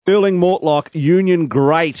Stirling Mortlock, Union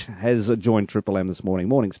Great, has joined Triple M this morning.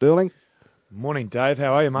 Morning, Stirling. Morning, Dave.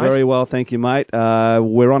 How are you, mate? Very well, thank you, mate.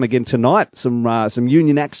 We're on again tonight. Some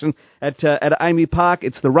Union action at Amy Park.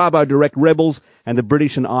 It's the Rabo Direct Rebels and the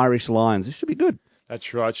British and Irish Lions. This should be good.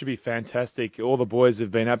 That's right. It should be fantastic. All the boys have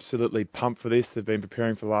been absolutely pumped for this. They've been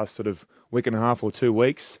preparing for the last sort of week and a half or 2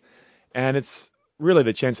 weeks. And it's really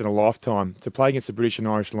the chance in a lifetime to play against the British and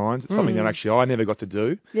Irish Lions. It's something that actually I never got to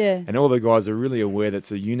do. Yeah. And all the guys are really aware that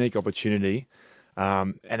it's a unique opportunity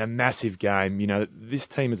and a massive game. You know, this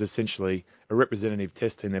team is essentially a representative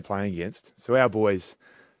test team they're playing against. So our boys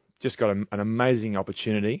just got an amazing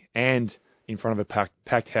opportunity and in front of a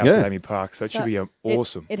packed house at Amy Park. So it should be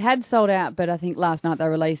awesome. It had sold out, but I think last night they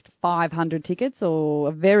released 500 tickets or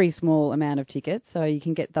a very small amount of tickets. So you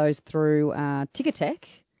can get those through Ticketek.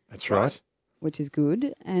 That's right. Which is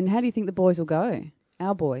good. And how do you think the boys will go?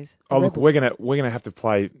 Our boys. Oh, look, we're gonna have to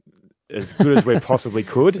play as good as we possibly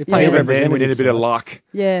could. Even then, we need a bit of luck.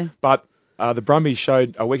 Yeah. But the Brumbies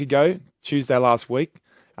showed a week ago, Tuesday last week,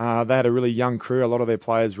 they had a really young crew. A lot of their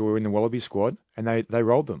players were in the Wallaby squad, and they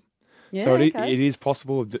rolled them. Yeah, so it is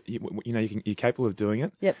possible. You're capable of doing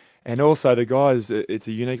it. Yep. And also the guys, it's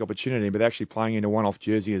a unique opportunity, but they're actually playing in a one-off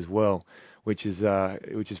jersey as well, which is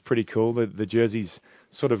pretty cool. The jersey's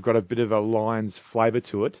sort of got a bit of a Lions flavour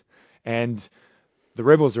to it, and the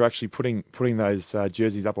Rebels are actually putting those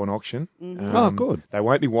jerseys up on auction. Mm-hmm. Good. They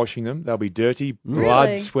won't be washing them. They'll be dirty,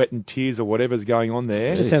 blood, sweat and tears or whatever's going on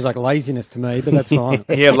there. It just sounds like laziness to me, but that's fine.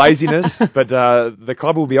 Yeah, laziness. But the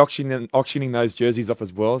club will be auctioning those jerseys off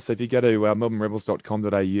as well. So if you go to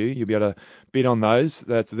melbournerebels.com.au, you'll be able to bid on those.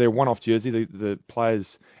 They're one-off jersey. The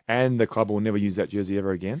players and the club will never use that jersey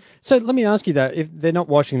ever again. So let me ask you though, if they're not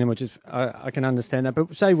washing them, which is I can understand that,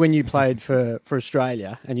 but say when you played for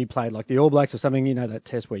Australia and you played like the All Blacks or something, you know that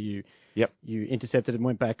test where you intercepted and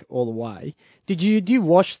went back all the way. Do you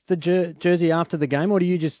wash the jersey after the game, or do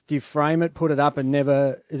you frame it, put it up, and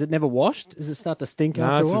is it never washed? Does it start to stink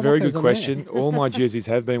after a while? No, it's a very good question. All my jerseys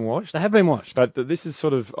have been washed. They have been washed, but this is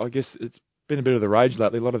sort of, I guess, it's been a bit of the rage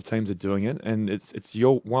lately. A lot of teams are doing it, and it's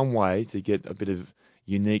your one way to get a bit of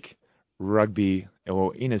unique rugby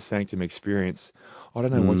or inner sanctum experience. I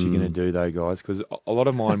don't know what you're going to do though, guys, because a lot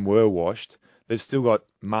of mine were washed. They've still got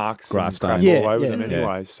marks and crap all over them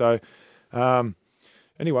anyway. So,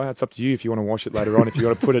 anyway, it's up to you if you want to wash it later on. If you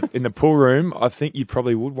want to put it in the pool room, I think you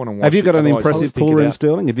probably would want to wash it. Have you got an impressive pool room,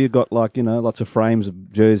 Stirling? Have you got lots of frames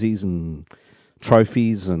of jerseys and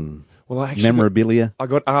trophies and memorabilia? I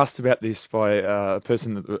got asked about this by a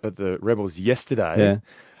person at the Rebels yesterday.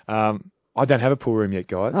 Yeah. I don't have a pool room yet,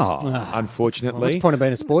 guys. Unfortunately. Well, what's the point of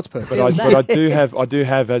being a sports person? But I do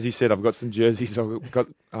have, as you said, I've got some jerseys.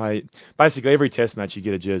 Basically every test match you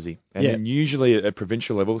get a jersey, and then usually at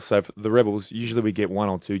provincial level. So for the Rebels, usually we get 1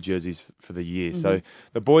 or 2 jerseys for the year. Mm-hmm. So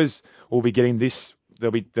the boys will be getting this.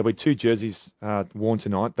 There'll be 2 jerseys worn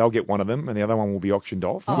tonight. They'll get one of them, and the other one will be auctioned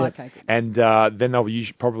off. Oh, okay. And then they'll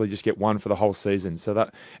probably just get one for the whole season. So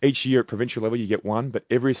that each year at provincial level you get one, but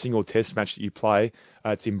every single test match that you play,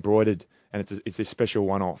 it's embroidered. And it's a special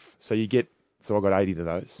one-off. So I got 80 of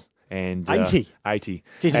those. And 80? 80.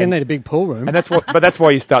 Geez, you're going to need a big pool room. And that's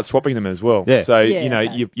why you start swapping them as well. Yeah. So,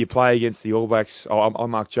 you play against the All Blacks. I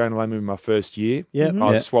marked Jonah Lomu in my first year. Yeah. Mm-hmm.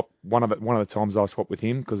 I swapped one of the times I swapped with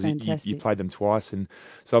him because you played them twice. And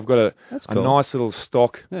so I've got a nice little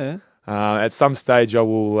stock. Yeah. At some stage, I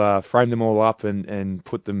will frame them all up and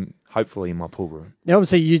put them, hopefully, in my pool room. Now,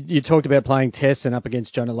 obviously, you talked about playing tests and up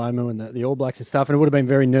against Jonah Lomu and the All Blacks and stuff, and it would have been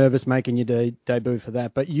very nervous making your debut for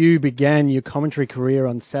that. But you began your commentary career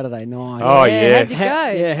on Saturday night. Oh, yes.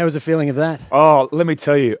 How'd you go? How was the feeling of that? Oh, let me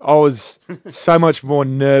tell you, I was so much more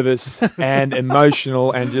nervous and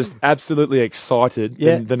emotional and just absolutely excited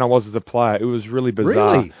than I was as a player. It was really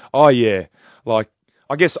bizarre. Really? Oh, yeah. Like,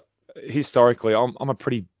 I guess, historically, I'm a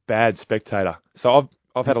pretty bad spectator. So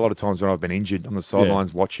I've had a lot of times when I've been injured on the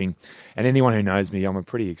sidelines watching, and anyone who knows me, I'm a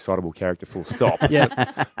pretty excitable character, full stop.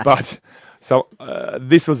 But so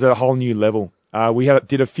this was a whole new level. We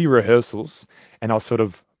did a few rehearsals, and I sort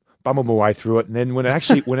of bumbled my way through it. And then when it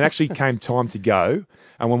actually came time to go,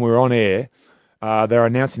 and when we were on air, they were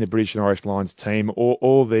announcing the British and Irish Lions team,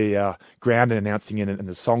 all the ground announcing it, and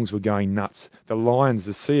the songs were going nuts. The Lions,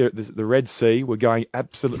 the Red Sea, were going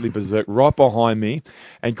absolutely berserk right behind me.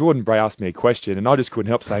 And Gordon Bray asked me a question, and I just couldn't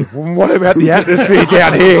help saying, well, "What about the atmosphere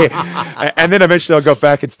down here?" And then eventually I got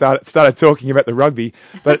back and started talking about the rugby.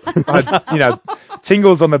 But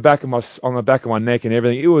tingles on the back of my neck and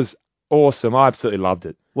everything. It was awesome. I absolutely loved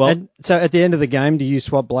it. Well, and so at the end of the game, do you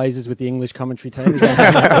swap blazers with the English commentary team? Is that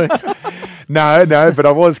how that works? No, but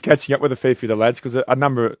I was catching up with a fair few of the lads because a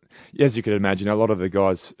number, as you can imagine, a lot of the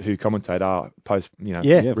guys who commentate are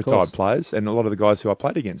retired players, and a lot of the guys who I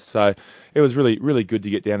played against. So it was really, really good to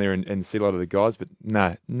get down there and see a lot of the guys. But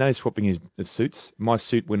no swapping of suits. My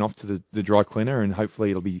suit went off to the dry cleaner, and hopefully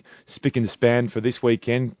it'll be spick and span for this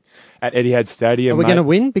weekend at Etihad Stadium. Are we going to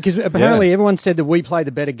win? Because apparently everyone said that we played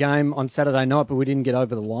the better game on Saturday night, but we didn't get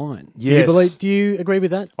over the line. Yes. Do you agree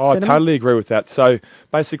with that? I sentiment? totally agree with that. So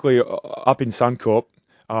basically, up in Suncorp,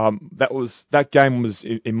 that game was,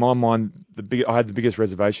 in my mind, I had the biggest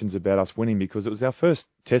reservations about us winning because it was our first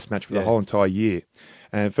Test match for the whole entire year,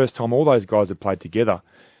 and the first time all those guys had played together.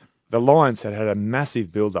 The Lions had a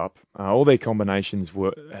massive build-up. All their combinations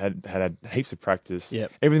had heaps of practice.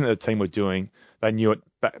 Yep. Everything that the team were doing, they knew it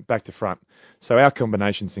back to front. So our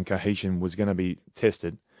combinations and cohesion was going to be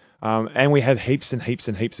tested. And we had heaps and heaps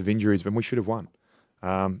and heaps of injuries when we should have won.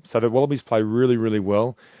 So the Wallabies play really, really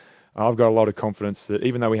well. I've got a lot of confidence that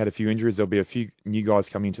even though we had a few injuries, there'll be a few new guys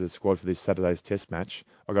coming into the squad for this Saturday's Test match.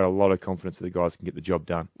 I've got a lot of confidence that the guys can get the job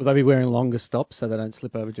done. Will they be wearing longer stops so they don't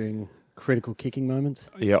slip over during critical kicking moments?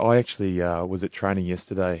 Yeah, I actually was at training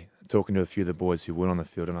yesterday talking to a few of the boys who weren't on the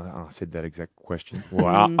field, and I said that exact question.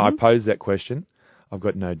 Well, I posed that question. I've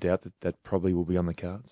got no doubt that probably will be on the cards.